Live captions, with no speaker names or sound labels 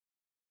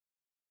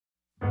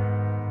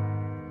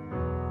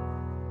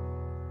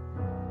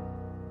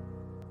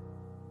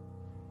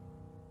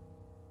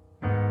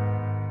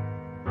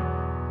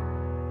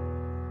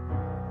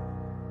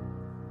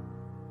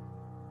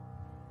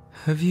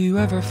Have you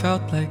ever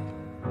felt like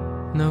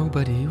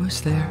nobody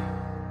was there?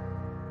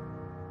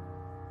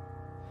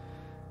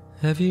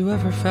 Have you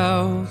ever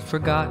felt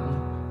forgotten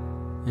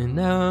in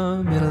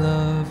the middle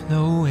of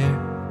nowhere?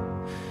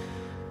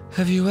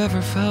 Have you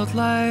ever felt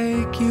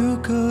like you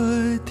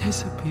could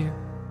disappear?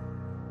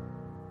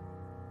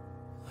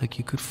 Like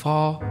you could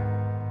fall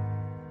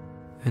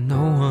and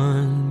no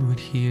one would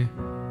hear?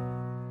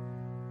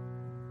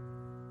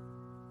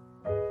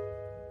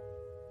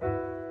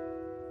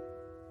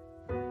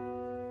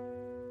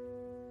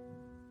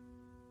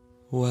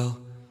 Well,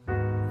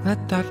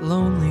 let that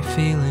lonely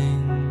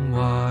feeling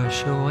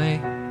wash away.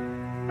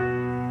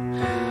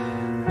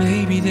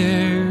 Maybe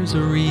there's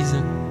a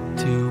reason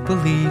to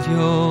believe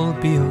you'll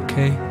be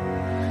okay.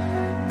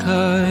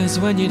 'Cause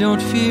when you don't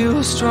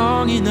feel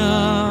strong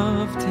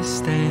enough to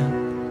stand,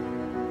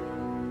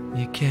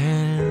 you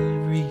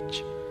can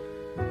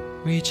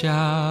reach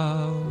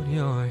out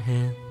your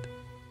hand.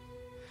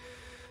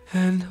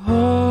 And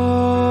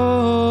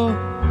oh,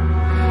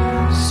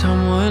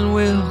 someone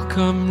will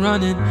come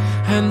running,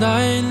 and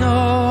I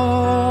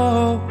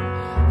know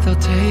they'll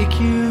take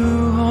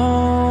you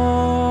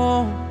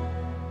home.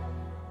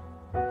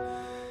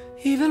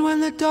 Even when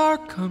the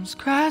dark comes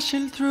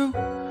crashing through,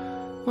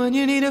 when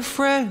you need a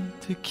friend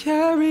to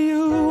carry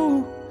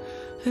you,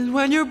 and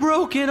when you're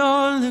broken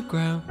on the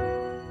ground,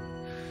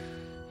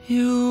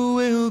 you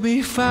will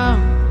be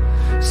found.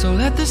 So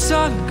let the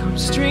sun come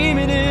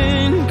streaming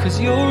in, 'cause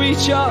you'll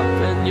reach up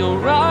and you'll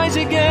rise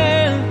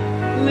again.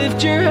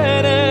 Lift your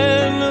head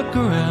and look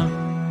around.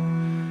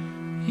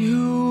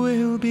 You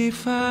will be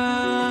found.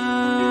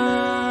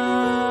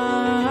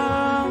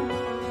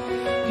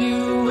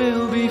 You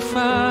will be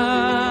found.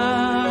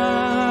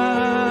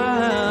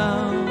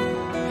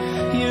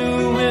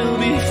 You will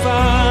be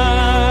found.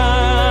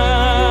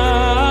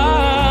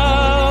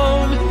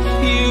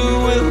 You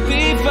will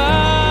be found.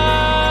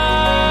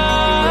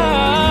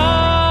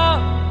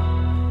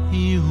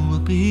 You will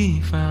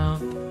be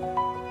found.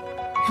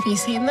 Have you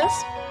seen this?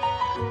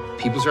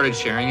 People started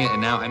sharing it,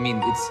 and now, I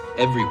mean, it's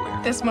everywhere.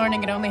 This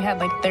morning it only had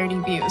like 30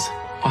 views.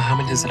 Well, how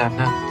many does it have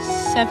now?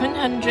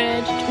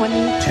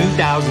 720.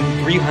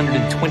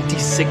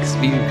 2,326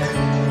 views.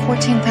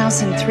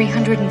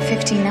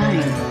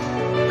 14,359.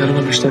 I don't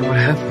understand what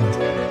happened.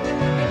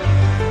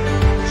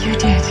 You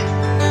did.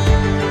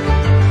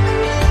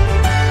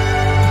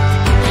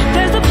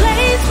 There's a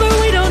place where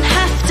we don't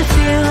have to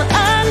feel alone.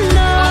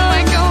 Oh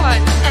my god.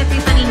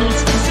 Everybody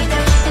needs to see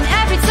this. And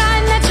every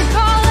time that you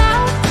call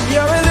out,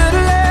 You're a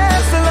little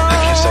less alone. I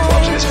can't stop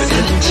watching this video.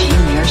 17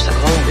 years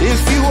ago. If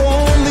you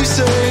only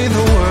say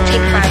the word,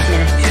 Take 5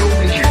 minutes. It'll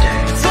make your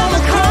day. all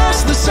across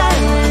the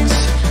silence,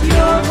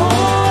 your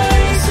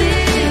voice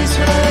is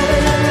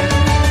heard.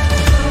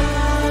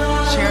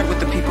 Share it with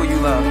the people you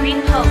love. bring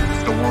hope.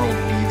 The world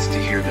needs to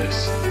hear this.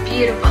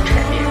 Beautiful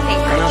trip to your I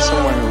favorite. know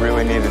someone who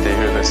really needed to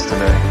hear this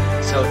today.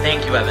 So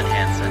thank you, Evan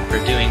Hansen, for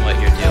doing what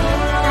you're doing.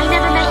 I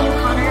never met you,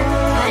 Connor,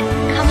 but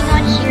coming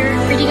on here,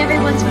 reading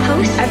everyone's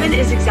posts, Evan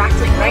is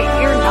exactly right.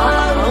 You're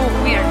not alone.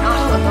 We are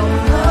not alone.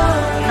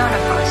 None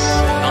of us.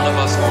 None of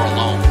us are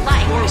alone,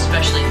 like,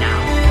 especially now,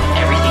 when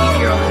everything you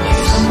hear on the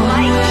news.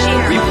 like,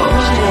 share.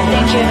 Repost.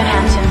 Thank you, Evan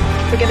Hansen,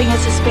 for giving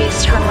us a space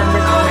to remember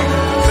Connor.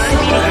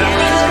 Thank you,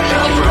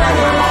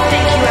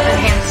 Evan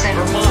Hansen.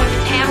 Vermont,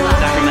 Tampa.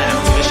 Sacramento,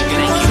 Michigan,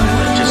 and you.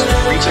 Just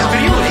reach out.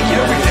 Video will make you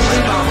everything.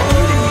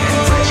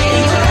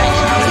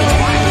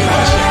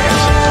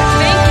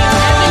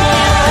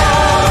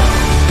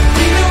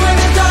 Even when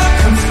the dark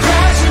comes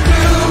crashing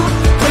through,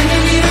 when you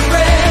need a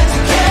friend to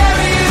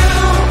carry you,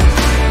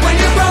 when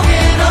you're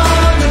broken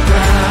on the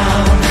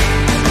ground,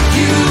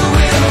 you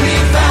will be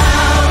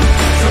found.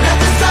 So let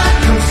the sun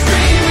come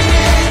streaming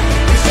in,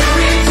 'cause you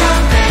reach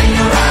up and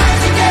you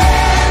rise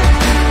again.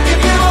 If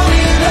you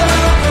only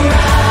look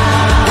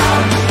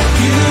around,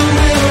 you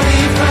will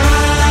be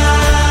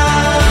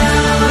found.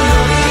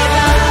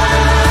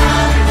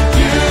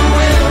 You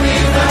will be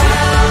found.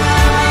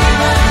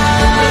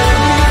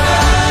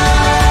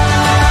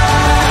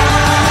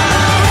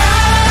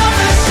 Out of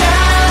the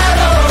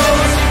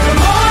shadows, the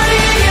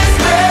morning is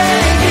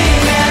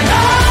breaking, and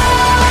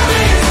all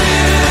is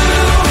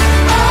new,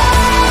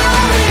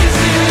 all is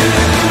new.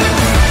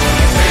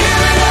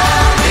 Spirit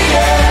of the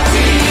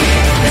empty,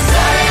 and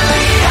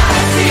suddenly I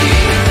see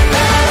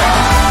that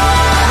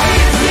all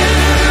is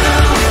new,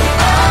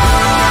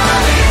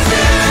 all is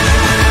new.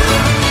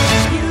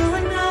 You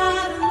are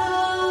not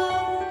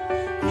alone.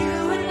 You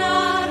are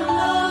not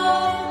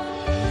alone.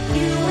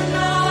 You are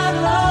not alone.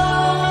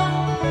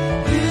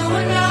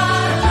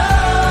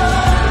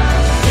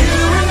 You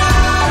are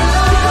not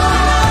alone.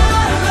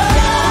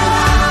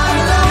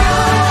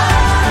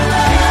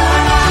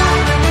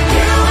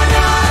 You are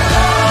not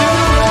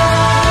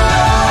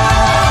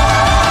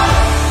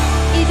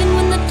Even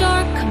when the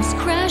dark comes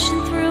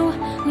crashing through,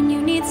 when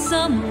you need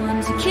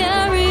someone to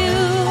carry you,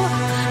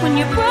 when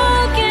you're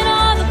broken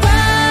on the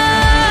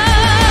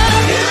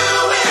ground, You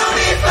will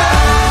be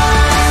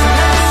found. So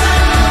let the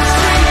sun come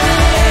streaming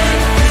in,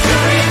 'cause you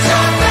reach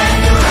up and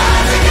you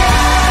rise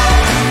again.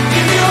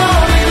 If you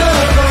only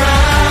look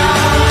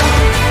around,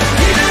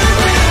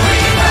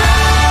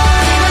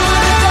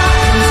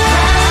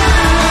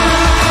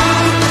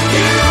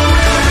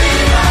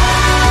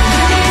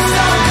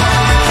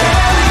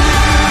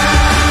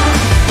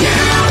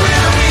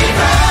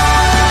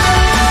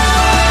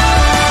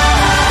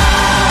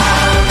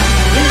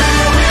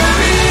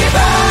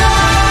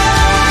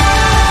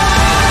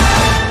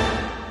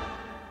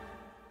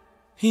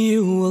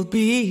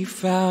 be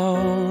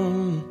found.